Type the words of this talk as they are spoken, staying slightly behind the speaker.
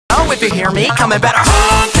if you hear me. Come and better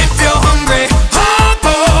honk if you're hungry. Honk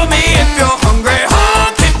for me if you're hungry.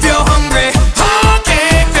 Honk if you're hungry. Honk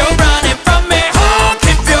if you're running from me. Honk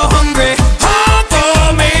if you're hungry. Honk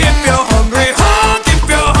for me if you're hungry. Honk if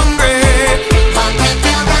you're hungry. Honk if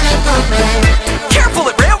you're running from me. Careful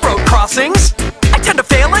at railroad crossings. I tend to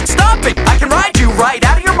fail at stopping. I can ride you right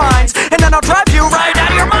out of your minds, and then I'll drive you right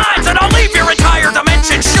out of your minds, and I'll leave your entire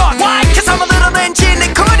dimension shook. Why? Cause I'm a little engine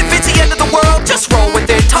that could if it's the end of the world. Just roll with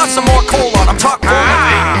it, toss some more coal on. I'm talking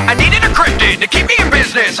I needed a cryptid to keep me in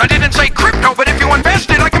business. I didn't say crypto, but if you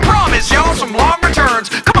invested, I can promise y'all some long returns.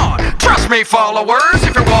 Come on, trust me, followers.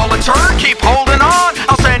 If your wallet's hurt, keep holding on.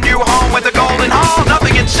 I'll send you home with a golden haul.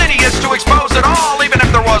 Nothing insidious to expose at all. Even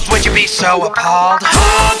if there was, would you be so appalled?